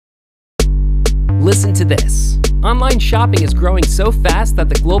Listen to this. Online shopping is growing so fast that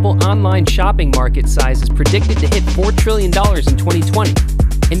the global online shopping market size is predicted to hit $4 trillion in 2020.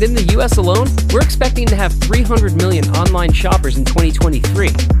 And in the US alone, we're expecting to have 300 million online shoppers in 2023.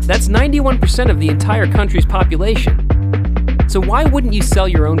 That's 91% of the entire country's population. So why wouldn't you sell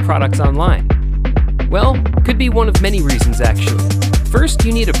your own products online? Well, could be one of many reasons actually. First,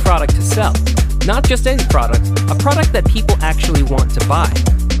 you need a product to sell. Not just any product, a product that people actually want to buy.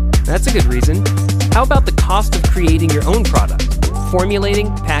 That's a good reason. How about the cost of creating your own product?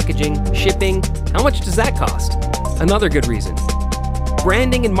 Formulating, packaging, shipping, how much does that cost? Another good reason.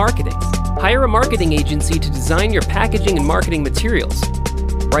 Branding and marketing. Hire a marketing agency to design your packaging and marketing materials.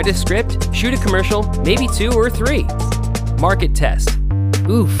 Write a script, shoot a commercial, maybe 2 or 3. Market test.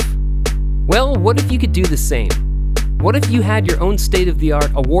 Oof. Well, what if you could do the same? What if you had your own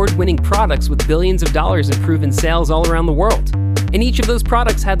state-of-the-art, award-winning products with billions of dollars in proven sales all around the world? And each of those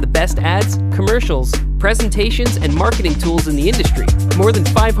products had the best ads, commercials, presentations, and marketing tools in the industry. More than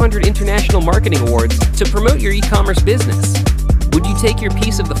 500 international marketing awards to promote your e-commerce business. Would you take your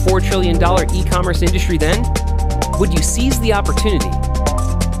piece of the $4 trillion e-commerce industry then? Would you seize the opportunity?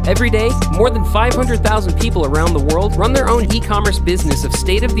 Every day, more than 500,000 people around the world run their own e-commerce business of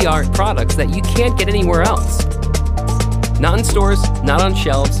state-of-the-art products that you can't get anywhere else. Not in stores, not on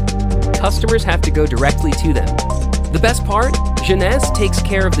shelves. Customers have to go directly to them. The best part? Jeunesse takes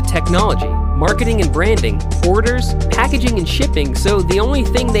care of the technology, marketing and branding, orders, packaging and shipping, so the only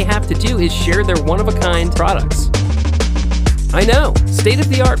thing they have to do is share their one-of-a-kind products. I know,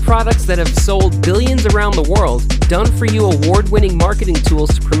 state-of-the-art products that have sold billions around the world, done-for-you award-winning marketing tools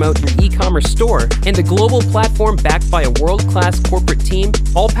to promote your e-commerce store, and a global platform backed by a world-class corporate team,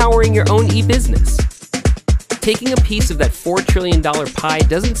 all powering your own e-business. Taking a piece of that $4 trillion pie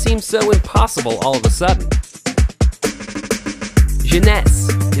doesn't seem so impossible all of a sudden. Jeunesse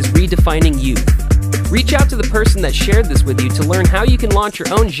is redefining youth. Reach out to the person that shared this with you to learn how you can launch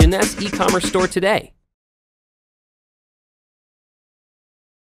your own Jeunesse e-commerce store today.